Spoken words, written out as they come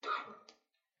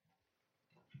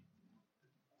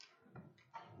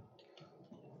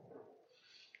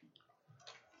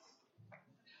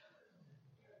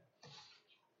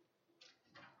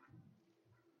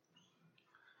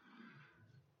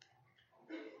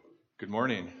Good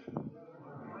morning.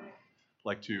 I'd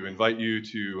like to invite you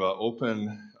to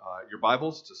open your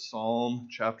Bibles to Psalm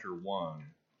chapter 1.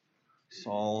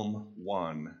 Psalm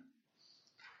 1.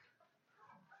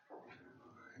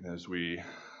 And as we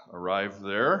arrive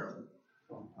there,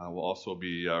 we'll also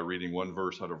be reading one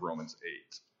verse out of Romans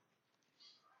 8.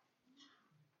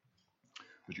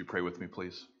 Would you pray with me,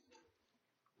 please?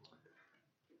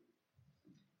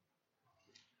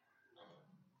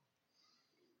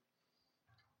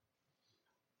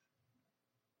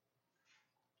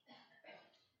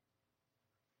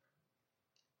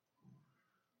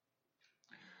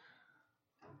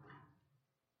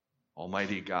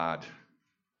 Almighty God,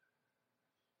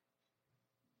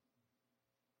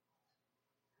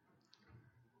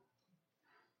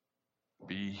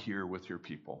 be here with your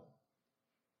people.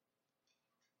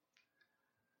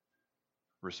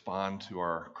 Respond to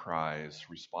our cries,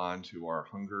 respond to our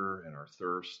hunger and our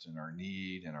thirst and our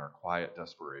need and our quiet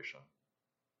desperation.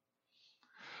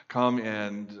 Come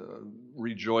and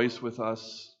rejoice with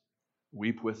us,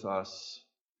 weep with us,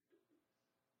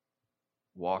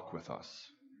 walk with us.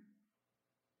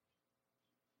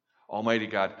 Almighty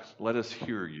God, let us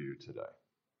hear you today.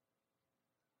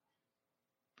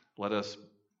 Let us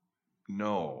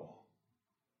know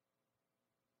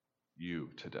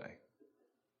you today.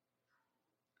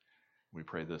 We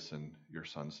pray this in your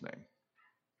Son's name.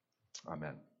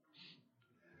 Amen.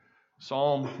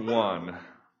 Psalm 1.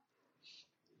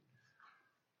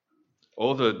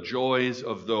 Oh, the joys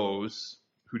of those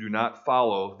who do not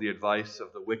follow the advice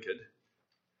of the wicked,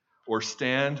 or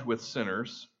stand with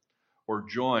sinners, or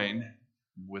join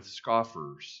with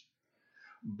scoffers.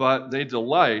 But they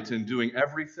delight in doing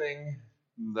everything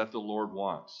that the Lord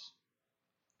wants.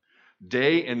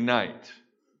 Day and night,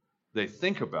 they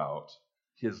think about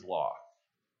his law.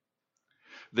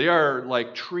 They are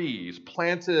like trees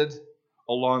planted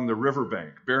along the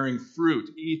riverbank, bearing fruit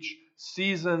each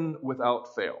season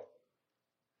without fail.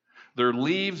 Their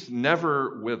leaves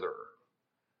never wither,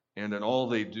 and in all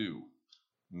they do,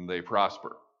 they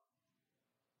prosper.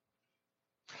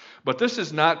 But this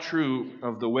is not true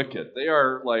of the wicked. They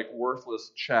are like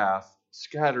worthless chaff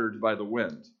scattered by the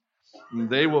wind.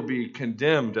 They will be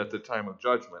condemned at the time of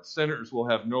judgment. Sinners will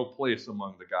have no place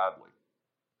among the godly.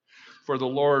 For the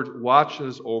Lord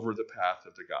watches over the path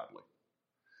of the godly,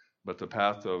 but the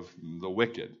path of the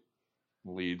wicked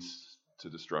leads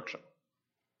to destruction.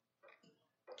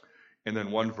 And then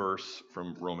one verse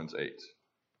from Romans 8.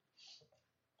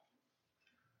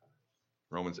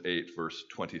 Romans 8, verse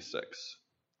 26.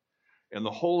 And the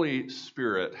Holy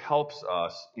Spirit helps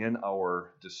us in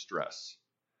our distress.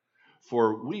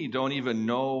 For we don't even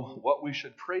know what we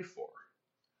should pray for,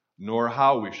 nor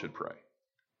how we should pray.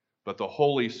 But the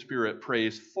Holy Spirit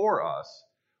prays for us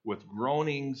with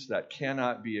groanings that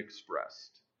cannot be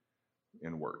expressed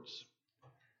in words.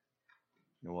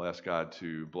 And we'll ask God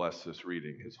to bless this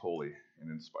reading, his holy and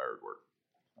inspired word.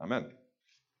 Amen.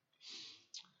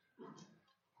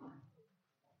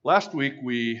 Last week,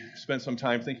 we spent some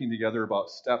time thinking together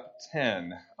about step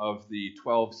 10 of the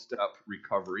 12-step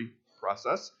recovery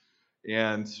process.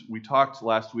 And we talked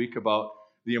last week about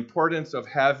the importance of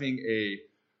having a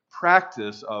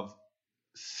practice of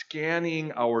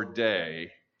scanning our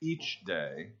day, each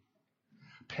day,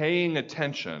 paying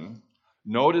attention,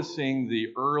 noticing the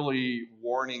early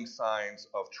warning signs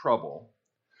of trouble,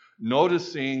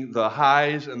 noticing the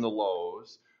highs and the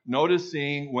lows,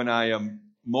 noticing when I am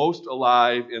most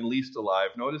alive and least alive,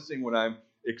 noticing when I'm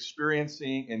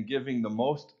experiencing and giving the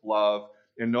most love,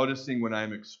 and noticing when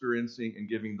I'm experiencing and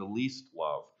giving the least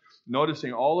love.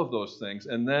 Noticing all of those things,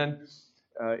 and then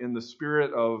in the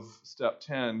spirit of step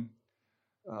 10,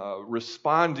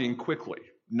 responding quickly,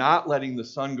 not letting the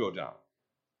sun go down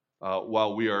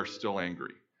while we are still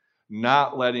angry,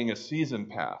 not letting a season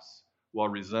pass while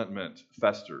resentment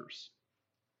festers,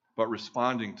 but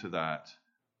responding to that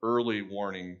early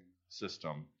warning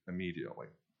system immediately.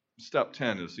 Step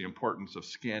 10 is the importance of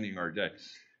scanning our day,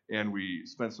 and we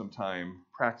spent some time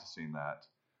practicing that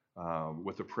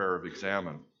with the prayer of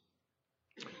examine.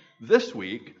 This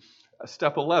week,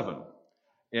 step 11.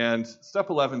 And step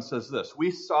 11 says this: we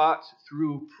sought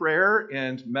through prayer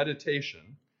and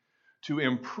meditation to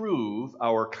improve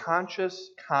our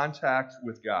conscious contact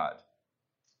with God.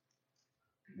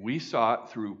 We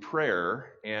sought through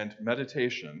prayer and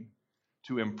meditation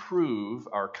to improve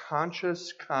our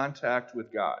conscious contact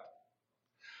with God,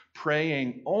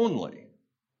 praying only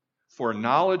for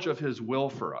knowledge of his will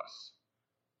for us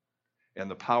and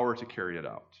the power to carry it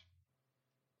out.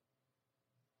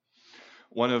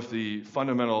 One of the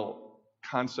fundamental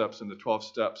concepts in the 12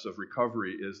 steps of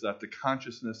recovery is that the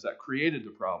consciousness that created the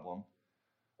problem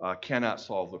cannot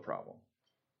solve the problem.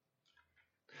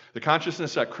 The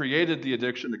consciousness that created the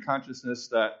addiction, the consciousness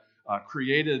that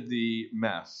created the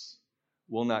mess,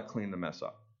 will not clean the mess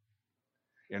up.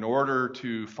 In order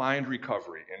to find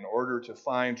recovery, in order to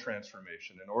find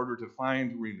transformation, in order to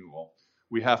find renewal,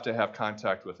 we have to have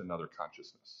contact with another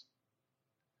consciousness.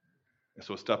 And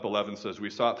so step 11 says, we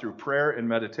sought through prayer and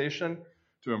meditation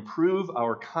to improve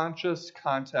our conscious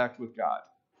contact with God,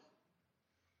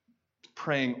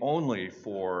 praying only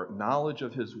for knowledge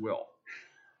of His will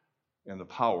and the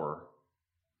power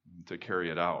to carry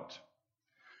it out.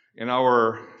 In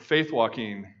our faith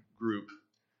walking group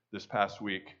this past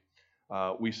week,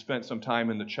 we spent some time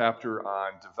in the chapter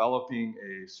on developing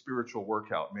a spiritual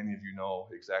workout. Many of you know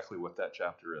exactly what that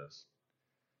chapter is.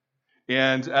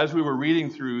 And as we were reading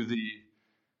through the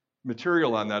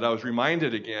material on that, I was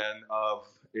reminded again of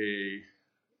an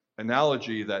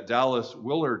analogy that Dallas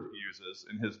Willard uses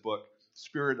in his book,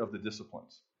 Spirit of the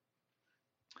Disciplines.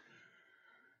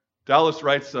 Dallas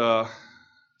writes a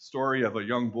story of a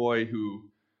young boy who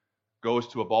goes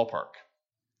to a ballpark.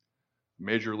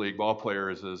 Major league ball player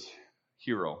is his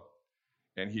hero,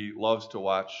 and he loves to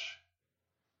watch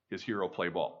his hero play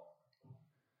ball.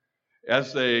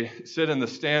 As they sit in the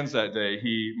stands that day,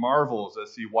 he marvels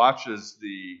as he watches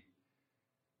the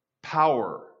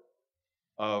power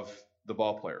of the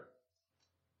ball player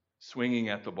swinging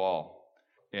at the ball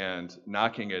and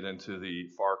knocking it into the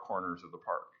far corners of the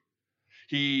park.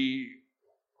 He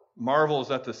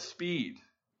marvels at the speed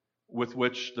with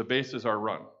which the bases are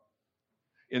run,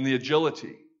 in the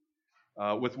agility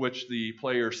with which the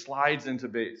player slides into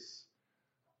base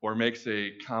or makes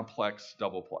a complex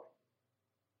double play.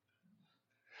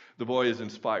 The boy is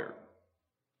inspired,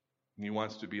 and he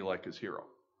wants to be like his hero.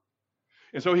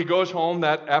 And so he goes home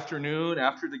that afternoon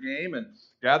after the game and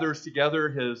gathers together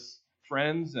his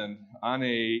friends, and on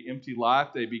an empty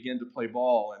lot, they begin to play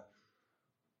ball. And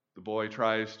the boy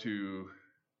tries to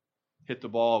hit the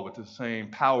ball with the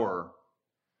same power,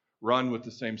 run with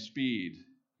the same speed,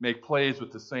 make plays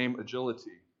with the same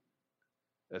agility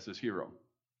as his hero.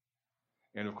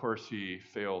 And of course, he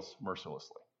fails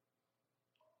mercilessly.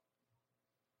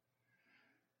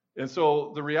 And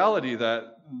so the reality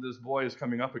that this boy is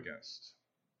coming up against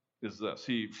is this.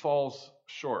 He falls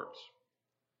short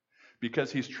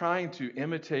because he's trying to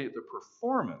imitate the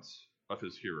performance of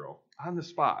his hero on the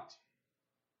spot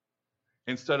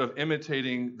instead of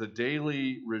imitating the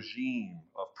daily regime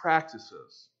of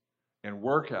practices and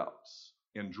workouts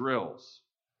and drills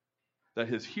that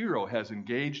his hero has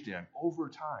engaged in over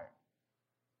time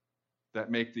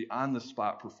that make the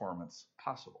on-the-spot performance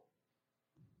possible.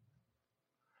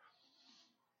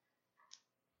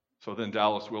 So then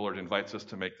Dallas Willard invites us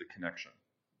to make the connection.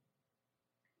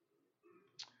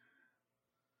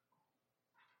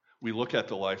 We look at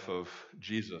the life of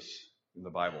Jesus in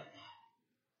the Bible,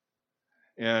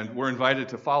 and we're invited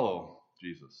to follow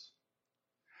Jesus.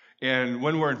 And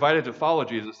when we're invited to follow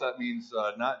Jesus, that means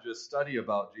not just study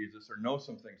about Jesus or know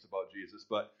some things about Jesus,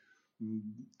 but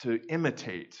to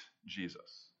imitate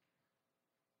Jesus.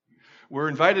 We're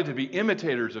invited to be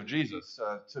imitators of Jesus,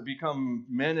 to become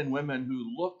men and women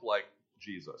who look like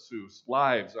Jesus, whose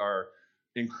lives are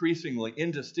increasingly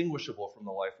indistinguishable from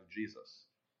the life of Jesus.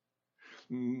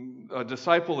 A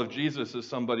disciple of Jesus is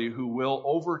somebody who will,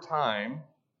 over time,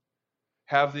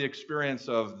 have the experience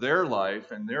of their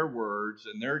life and their words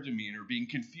and their demeanor being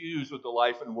confused with the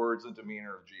life and words and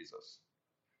demeanor of Jesus.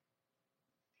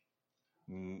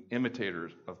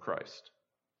 Imitators of Christ.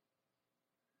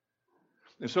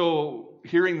 And so,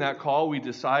 hearing that call, we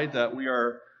decide that we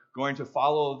are going to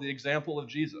follow the example of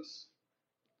Jesus.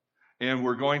 And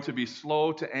we're going to be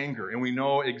slow to anger. And we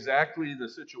know exactly the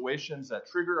situations that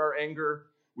trigger our anger.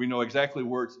 We know exactly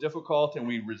where it's difficult, and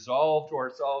we resolve to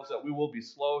ourselves that we will be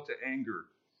slow to anger.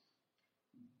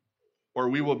 Or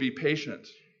we will be patient.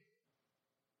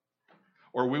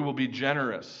 Or we will be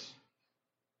generous.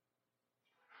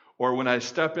 Or when I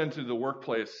step into the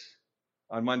workplace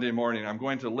on Monday morning, I'm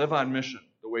going to live on mission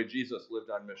the way Jesus lived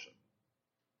on mission.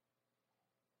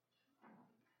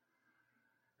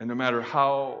 And no matter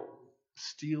how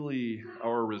steely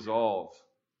our resolve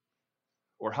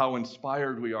or how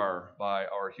inspired we are by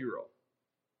our hero,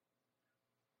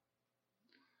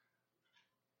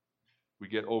 we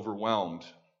get overwhelmed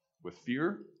with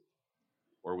fear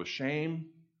or with shame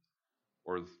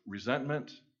or with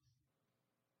resentment,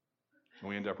 and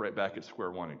we end up right back at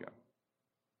square one again.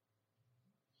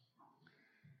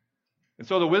 And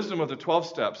so the wisdom of the 12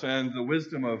 steps and the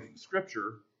wisdom of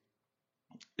Scripture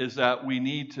is that we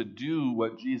need to do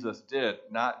what Jesus did,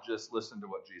 not just listen to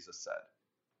what Jesus said.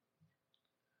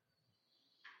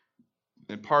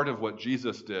 And part of what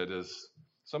Jesus did is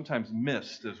sometimes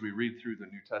missed as we read through the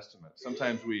New Testament.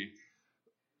 Sometimes we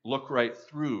look right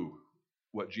through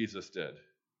what Jesus did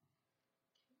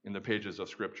in the pages of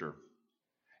Scripture.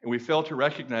 And we fail to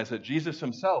recognize that Jesus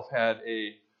himself had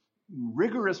a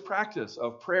rigorous practice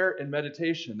of prayer and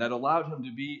meditation that allowed him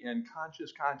to be in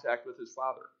conscious contact with his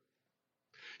Father.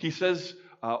 He says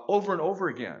over and over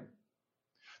again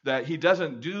that he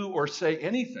doesn't do or say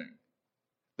anything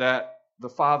that the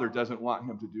Father doesn't want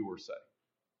him to do or say.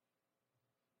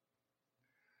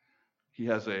 He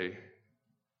has a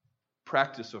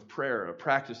practice of prayer, a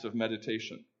practice of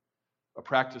meditation, a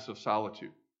practice of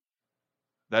solitude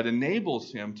that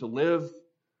enables him to live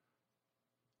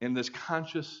in this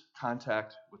conscious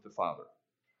contact with the Father,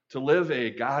 to live a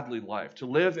godly life, to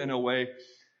live in a way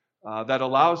that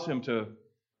allows him to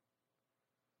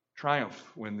triumph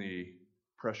when the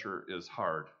pressure is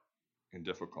hard and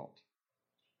difficult,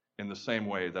 in the same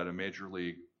way that a Major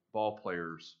League ball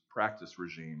player's practice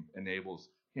regime enables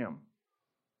him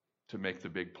to make the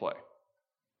big play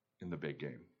in the big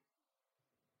game.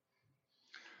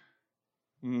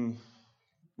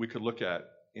 We could look at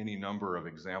any number of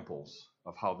examples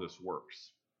of how this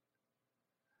works.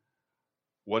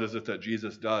 What is it that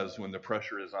Jesus does when the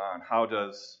pressure is on? How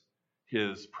does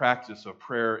his practice of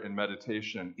prayer and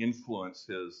meditation influence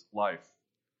his life?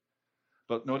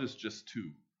 But notice just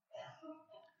two.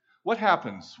 What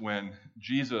happens when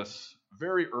Jesus,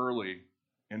 very early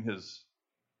in his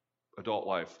adult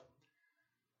life,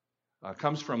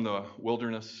 comes from the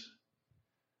wilderness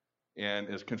and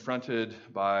is confronted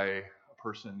by a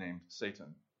person named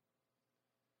Satan?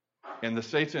 And the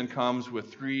Satan comes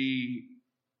with three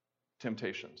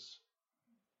temptations,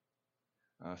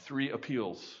 three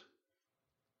appeals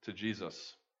to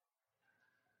Jesus.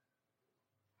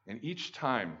 And each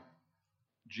time,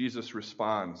 Jesus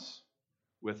responds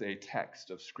with a text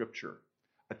of Scripture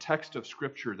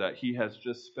that he has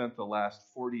just spent the last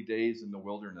 40 days in the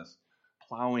wilderness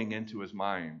plowing into his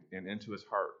mind and into his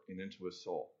heart and into his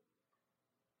soul.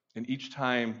 And each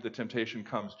time the temptation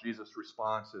comes, Jesus'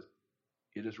 response is,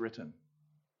 "It is written.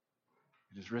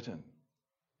 It is written.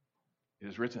 It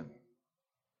is written."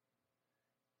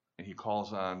 And he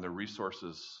calls on the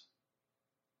resources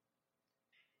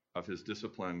of his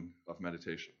discipline of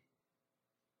meditation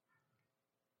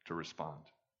to respond.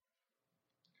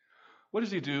 What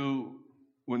does he do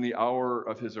when the hour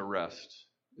of his arrest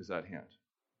is at hand?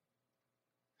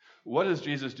 What does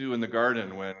Jesus do in the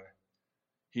garden when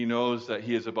he knows that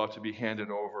he is about to be handed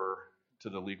over to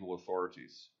the legal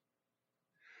authorities?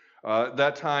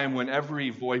 That time when every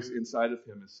voice inside of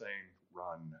him is saying,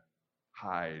 "Run,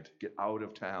 hide, get out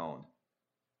of town."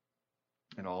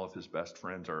 And all of his best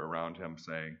friends are around him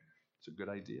saying, "It's a good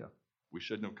idea. We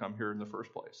shouldn't have come here in the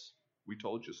first place. We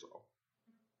told you so."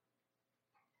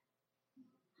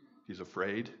 He's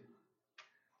afraid.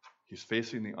 He's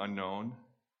facing the unknown.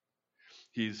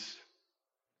 He's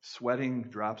sweating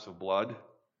drops of blood.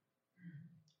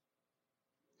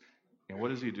 And what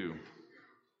does he do?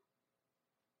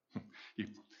 He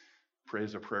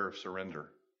prays a prayer of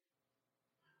surrender.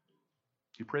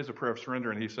 He prays a prayer of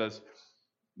surrender and he says,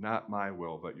 "Not my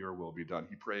will, but your will be done."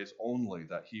 He prays only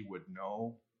that he would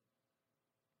know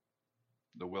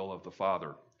the will of the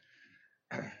Father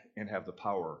and have the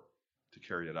power to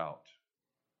carry it out.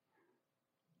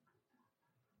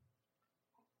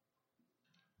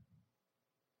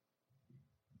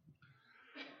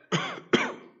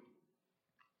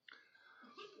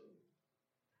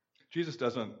 Jesus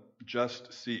doesn't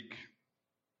just seek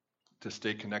to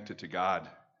stay connected to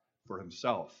God for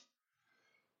himself,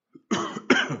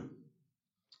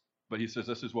 but he says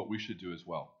this is what we should do as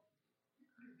well.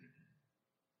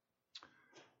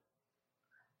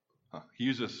 He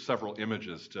uses several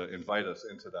images to invite us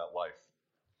into that life.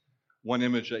 One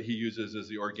image that he uses is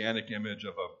the organic image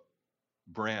of a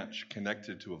branch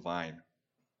connected to a vine.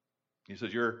 He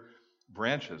says your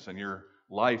branches and your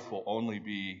life will only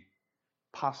be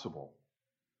possible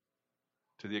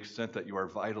to the extent that you are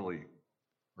vitally,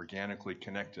 organically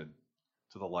connected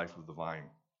to the life of the vine.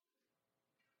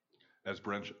 As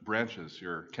branches,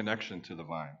 your connection to the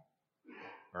vine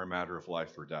are a matter of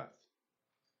life or death.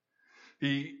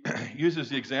 He uses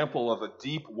the example of a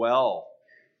deep well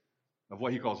of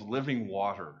what he calls living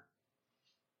water.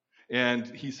 And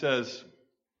he says,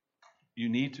 you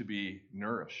need to be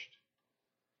nourished.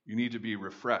 You need to be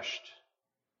refreshed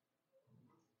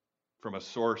from a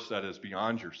source that is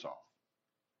beyond yourself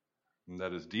and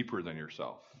that is deeper than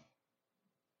yourself,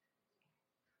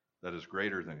 that is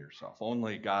greater than yourself.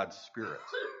 Only God's Spirit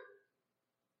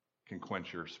can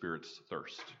quench your spirit's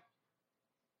thirst.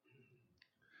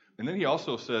 And then he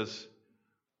also says,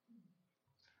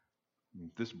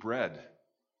 this bread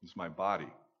is my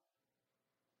body.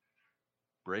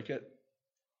 Break it,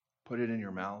 Put it in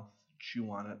your mouth,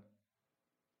 chew on it,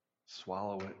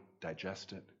 swallow it,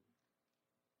 digest it.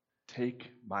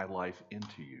 Take my life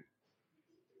into you.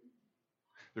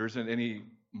 There isn't any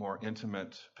more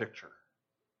intimate picture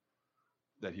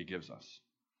that he gives us.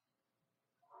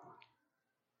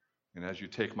 And as you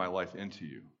take my life into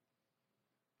you,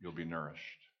 you'll be nourished.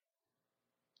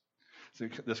 See,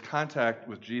 this contact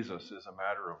with Jesus is a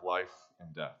matter of life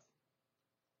and death.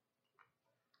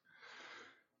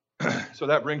 So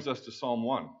that brings us to Psalm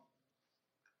 1.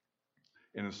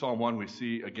 And in Psalm 1, we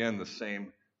see again the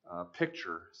same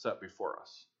picture set before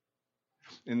us.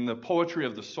 In the poetry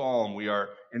of the psalm, we are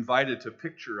invited to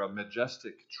picture a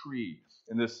majestic tree.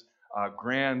 And this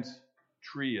grand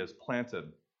tree is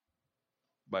planted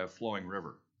by a flowing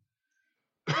river.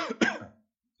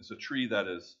 It's a tree that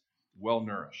is well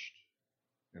nourished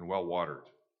and well watered.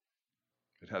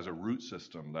 It has a root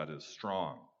system that is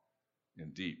strong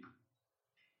and deep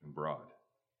and broad.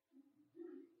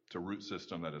 It's a root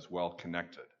system that is well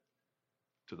connected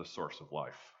to the source of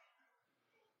life.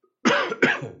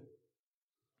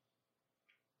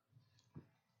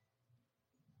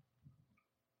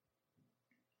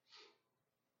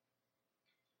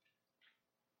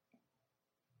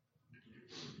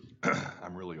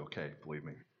 I'm really okay, believe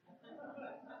me.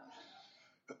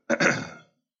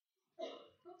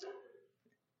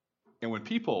 And when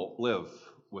people live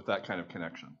with that kind of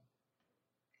connection,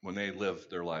 when they live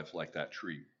their lives like that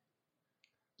tree,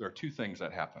 there are two things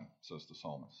that happen, says the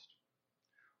psalmist.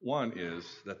 One is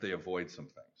that they avoid some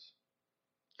things.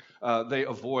 They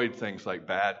avoid things like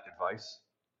bad advice,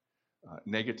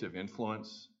 negative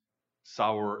influence,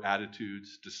 sour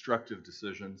attitudes, destructive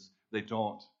decisions. They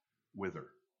don't wither.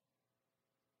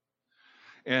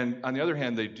 And on the other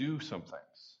hand, they do some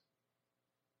things.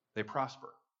 They prosper.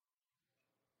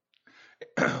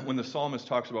 When the psalmist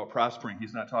talks about prospering,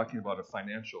 he's not talking about a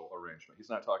financial arrangement. He's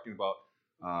not talking about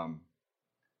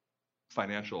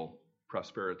financial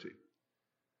prosperity.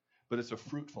 But it's a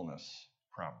fruitfulness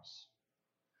promise.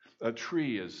 A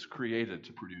tree is created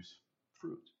to produce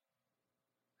fruit.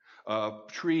 A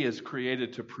tree is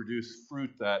created to produce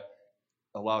fruit that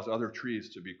allows other trees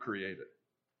to be created.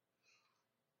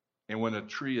 And when a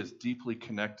tree is deeply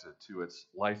connected to its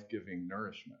life-giving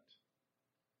nourishment,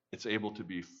 it's able to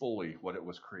be fully what it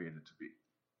was created to be.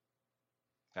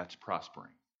 That's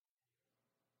prospering.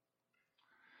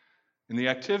 And the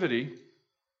activity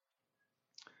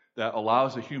that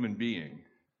allows a human being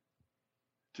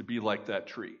to be like that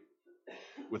tree,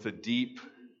 with a deep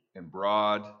and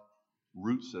broad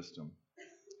root system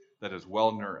that is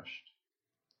well nourished,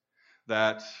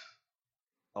 that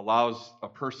allows a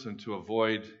person to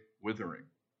avoid withering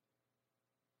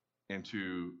and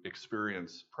to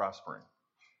experience prospering.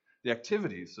 The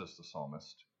activity, says the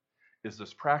psalmist, is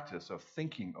this practice of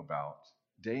thinking about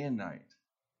day and night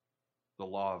the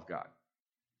law of God.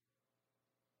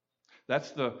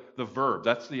 That's the verb,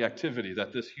 that's the activity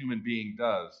that this human being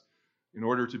does in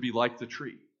order to be like the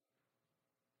tree.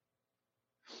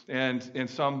 And in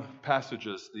some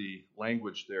passages, the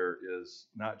language there is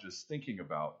not just thinking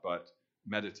about, but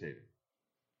meditating.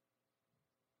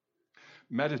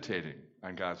 Meditating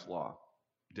on God's law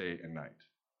day and night.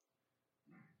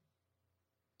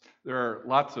 There are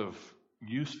lots of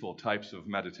useful types of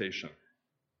meditation.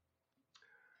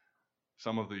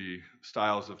 Some of the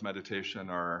styles of meditation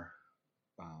are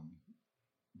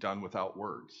done without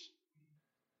words,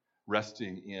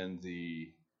 resting in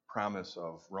the promise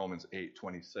of Romans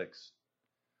 8:26,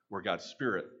 where God's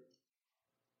Spirit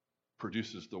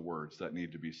produces the words that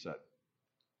need to be said.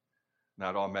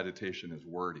 Not all meditation is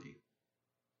wordy.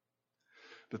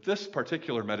 But this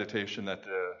particular meditation that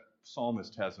the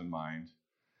psalmist has in mind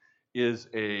is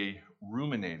a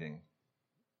ruminating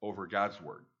over God's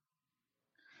word.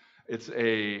 It's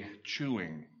a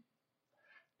chewing.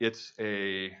 It's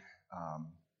a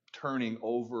turning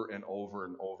over and over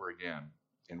and over again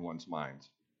in one's mind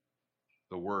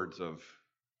the words of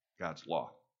God's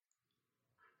law.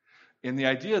 And the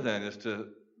idea then is to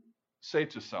say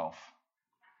to self,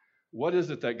 what is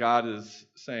it that God is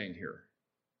saying here?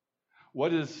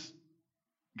 What is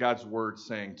God's word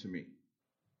saying to me?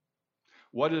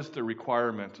 What is the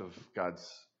requirement of God's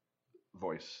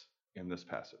voice in this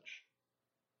passage?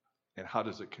 And how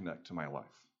does it connect to my life?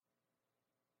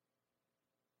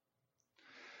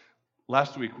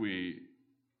 Last week we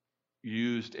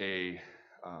used a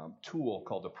tool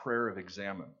called the Prayer of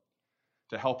Examine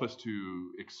to help us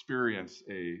to experience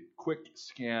a quick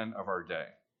scan of our day.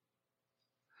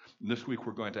 And this week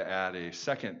we're going to add a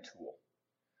second tool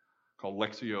called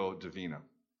Lectio Divina,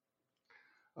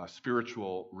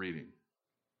 spiritual reading.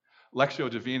 Lectio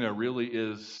Divina really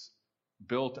is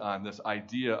built on this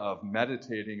idea of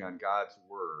meditating on God's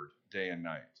word day and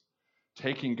night,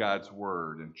 taking God's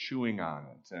word and chewing on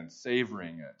it and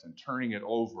savoring it and turning it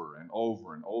over and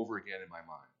over and over again in my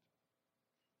mind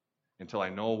until I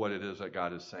know what it is that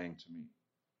God is saying to me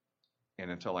and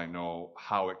until I know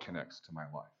how it connects to my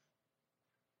life.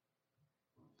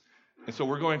 And so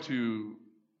we're going to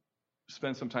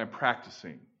spend some time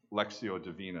practicing Lectio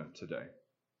Divina today.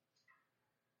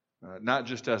 Not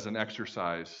just as an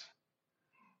exercise,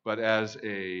 but as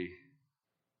a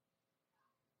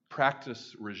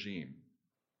practice regime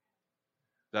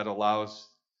that allows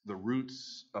the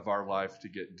roots of our life to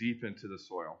get deep into the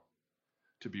soil,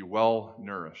 to be well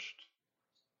nourished,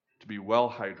 to be well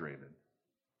hydrated,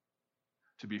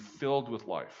 to be filled with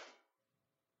life,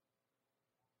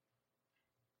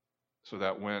 so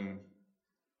that when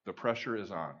the pressure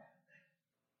is on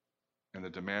and the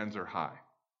demands are high,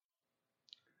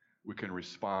 we can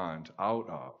respond out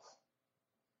of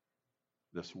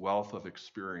this wealth of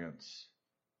experience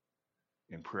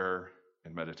in prayer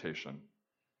and meditation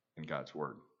in God's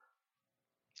Word.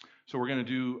 So we're going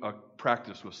to do a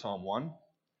practice with Psalm 1, and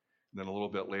then a little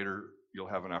bit later you'll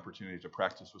have an opportunity to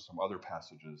practice with some other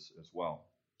passages as well.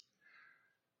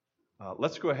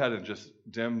 Let's go ahead and just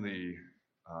dim the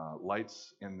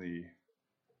lights in the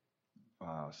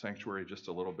sanctuary just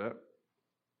a little bit.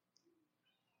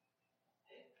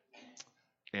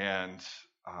 And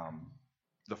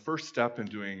the first step in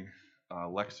doing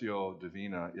Lectio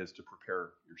Divina is to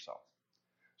prepare yourself.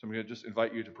 So I'm going to just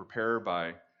invite you to prepare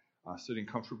by sitting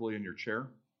comfortably in your chair.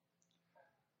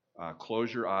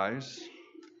 Close your eyes.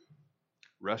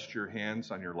 Rest your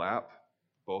hands on your lap,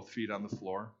 both feet on the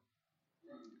floor.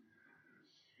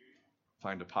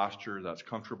 Find a posture that's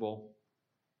comfortable.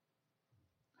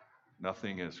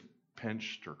 Nothing is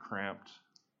pinched or cramped,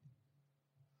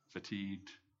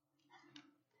 fatigued.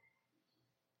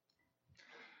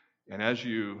 And as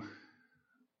you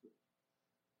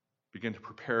begin to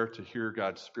prepare to hear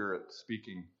God's Spirit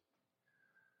speaking,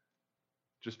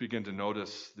 just begin to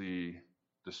notice the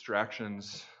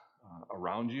distractions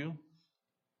around you,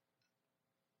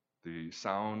 the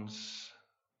sounds,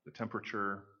 the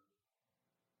temperature,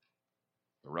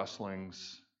 the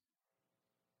rustlings,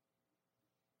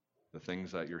 the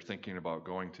things that you're thinking about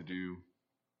going to do,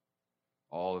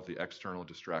 all of the external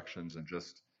distractions, and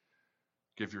just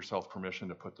give yourself permission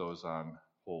to put those on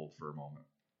hold for a moment.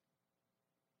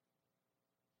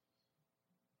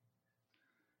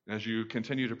 As you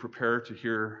continue to prepare to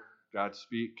hear God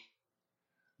speak,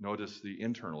 notice the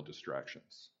internal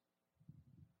distractions,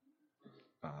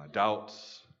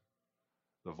 doubts,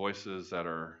 the voices that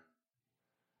are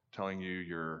telling you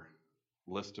your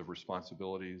list of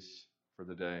responsibilities for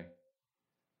the day,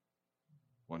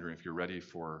 wondering if you're ready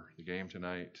for the game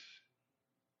tonight,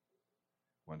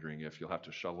 wondering if you'll have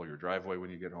to shovel your driveway when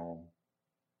you get home.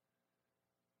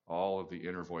 All of the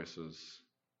inner voices,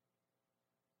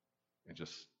 and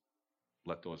just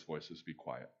let those voices be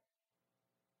quiet.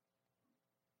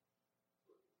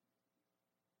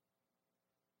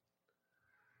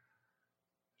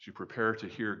 As you prepare to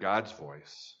hear God's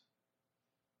voice,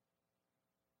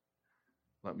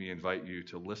 let me invite you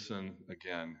to listen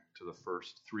again to the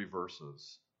first 3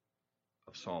 verses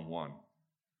of Psalm 1.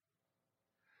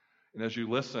 And as you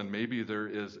listen, maybe there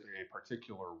is a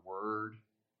particular word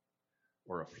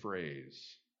or a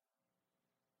phrase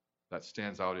that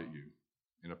stands out at you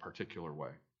in a particular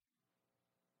way.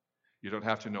 You don't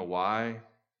have to know why.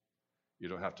 You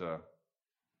don't have to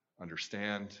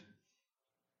understand.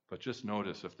 But just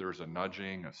notice if there's a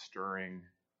nudging, a stirring,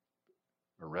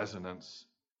 a resonance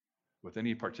with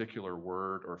any particular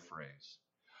word or phrase.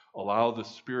 Allow the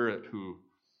Spirit who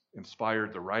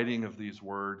inspired the writing of these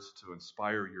words to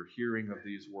inspire your hearing of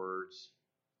these words,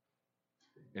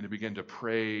 and to begin to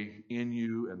pray in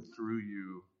you and through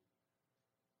you,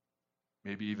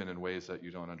 maybe even in ways that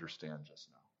you don't understand just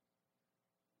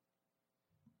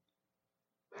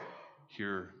now.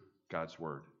 Hear God's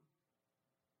word.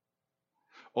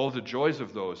 Oh, the joys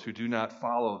of those who do not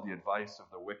follow the advice of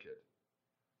the wicked,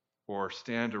 or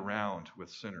stand around with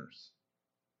sinners,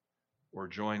 or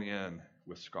join in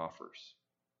with scoffers.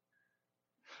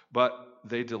 But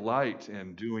they delight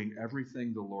in doing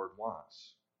everything the Lord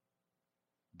wants.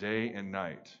 Day and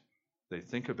night, they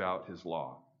think about his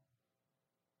law.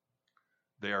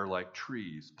 They are like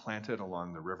trees planted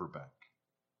along the riverbank,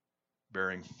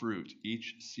 bearing fruit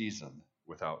each season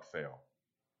without fail.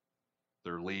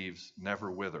 Their leaves never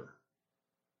wither,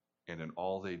 and in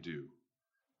all they do,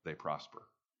 they prosper.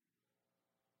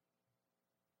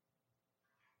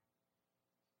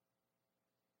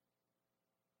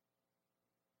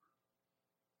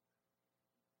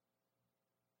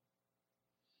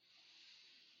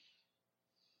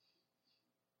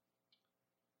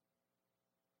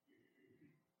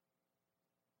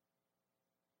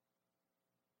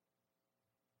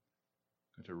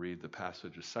 to read the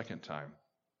passage a second time.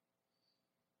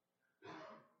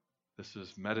 This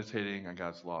is meditating on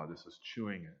God's law. This is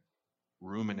chewing it,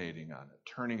 ruminating on it,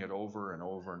 turning it over and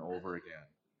over and over again.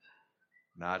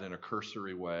 Not in a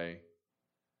cursory way,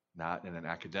 not in an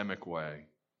academic way,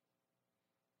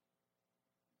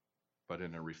 but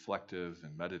in a reflective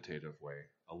and meditative way,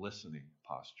 a listening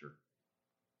posture.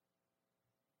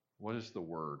 What is the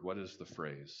word? What is the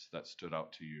phrase that stood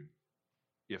out to you,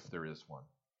 if there is one?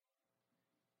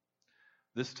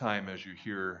 This time, as you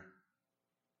hear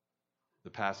the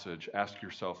passage, ask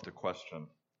yourself the question,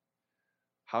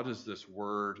 how does this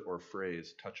word or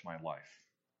phrase touch my life?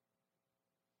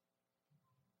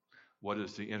 What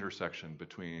is the intersection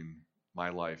between my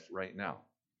life right now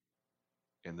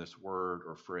and this word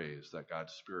or phrase that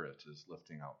God's Spirit is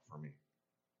lifting out for me?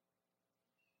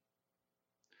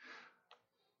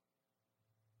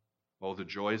 Oh, the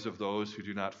joys of those who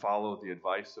do not follow the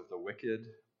advice of the wicked,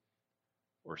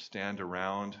 or stand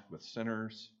around with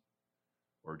sinners,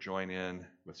 or join in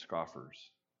with scoffers.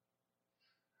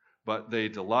 But they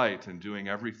delight in doing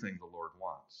everything the Lord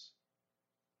wants.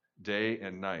 Day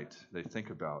and night they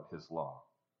think about his law.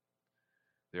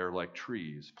 They are like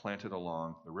trees planted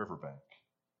along the riverbank,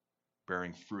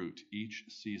 bearing fruit each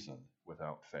season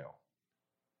without fail.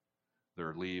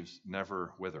 Their leaves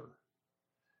never wither,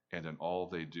 and in all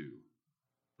they do,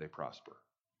 they prosper.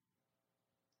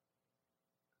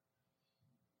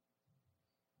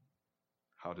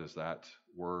 How does that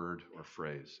word or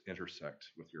phrase intersect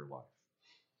with your life?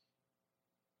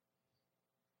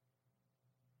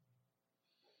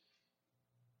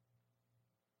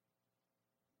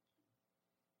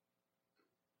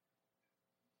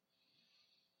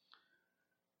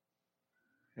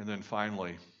 And then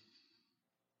finally,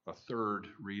 a third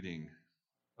reading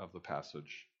of the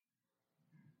passage.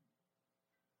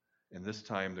 And this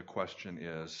time the question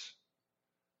is,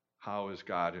 how is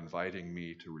God inviting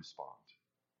me to respond?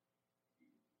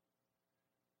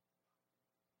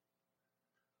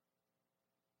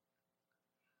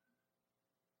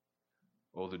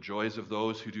 Oh, the joys of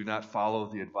those who do not follow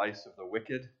the advice of the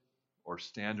wicked, or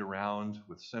stand around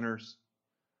with sinners,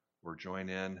 or join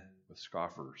in with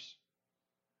scoffers.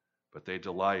 But they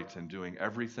delight in doing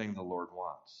everything the Lord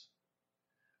wants.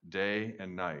 Day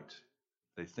and night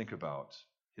they think about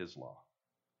his law.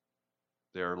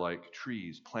 They are like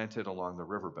trees planted along the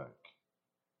riverbank,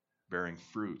 bearing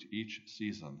fruit each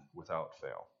season without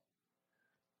fail.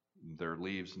 Their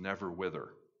leaves never wither,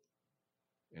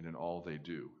 and in all they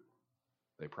do,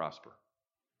 they prosper.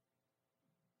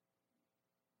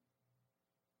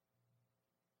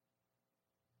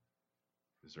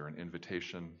 Is there an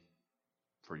invitation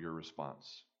for your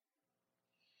response?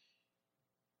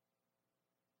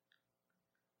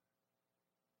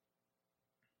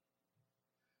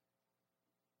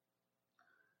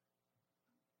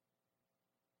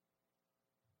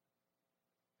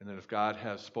 And then if God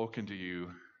has spoken to you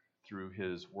through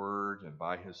his word and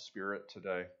by his Spirit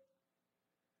today,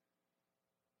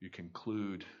 you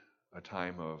conclude a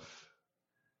time of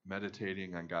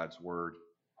meditating on God's word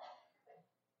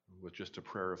with just a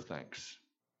prayer of thanks,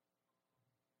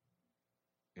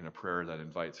 in a prayer that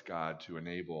invites God to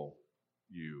enable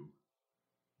you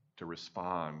to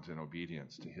respond in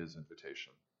obedience to his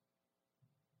invitation.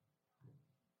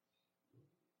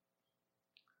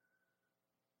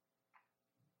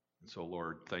 And so,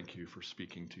 Lord, thank you for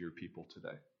speaking to your people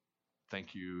today.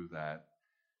 Thank you that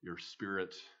your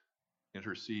Spirit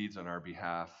intercedes on our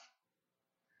behalf.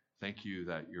 Thank you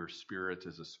that your Spirit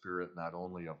is a spirit not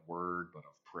only of word, but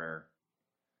of prayer,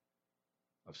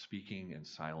 of speaking in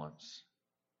silence.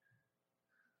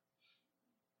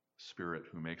 Spirit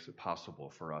who makes it possible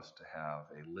for us to have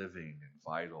a living and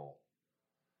vital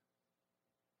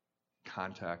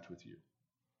contact with you.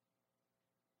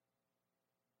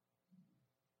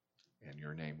 In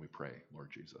your name we pray, Lord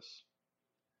Jesus.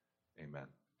 Amen.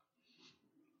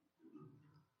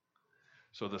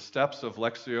 So the steps of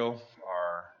Lectio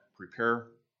are prepare,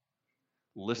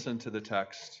 listen to the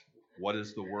text. What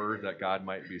is the word that God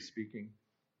might be speaking?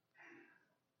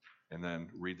 And then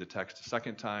read the text a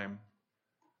second time.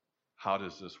 How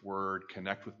does this word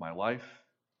connect with my life?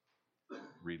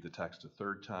 Read the text a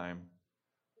third time.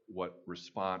 What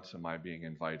response am I being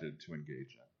invited to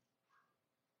engage in?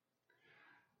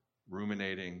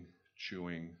 Ruminating,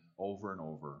 chewing over and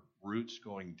over, roots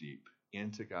going deep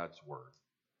into God's word,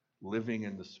 living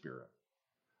in the Spirit,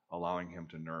 allowing him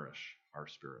to nourish our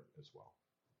spirit as well.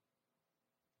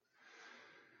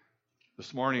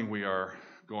 This morning we are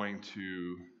going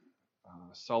to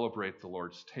celebrate the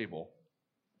Lord's table.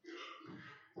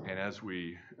 And as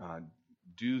we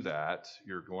do that,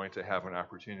 you're going to have an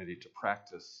opportunity to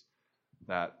practice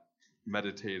that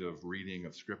meditative reading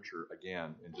of Scripture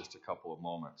again in just a couple of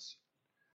moments.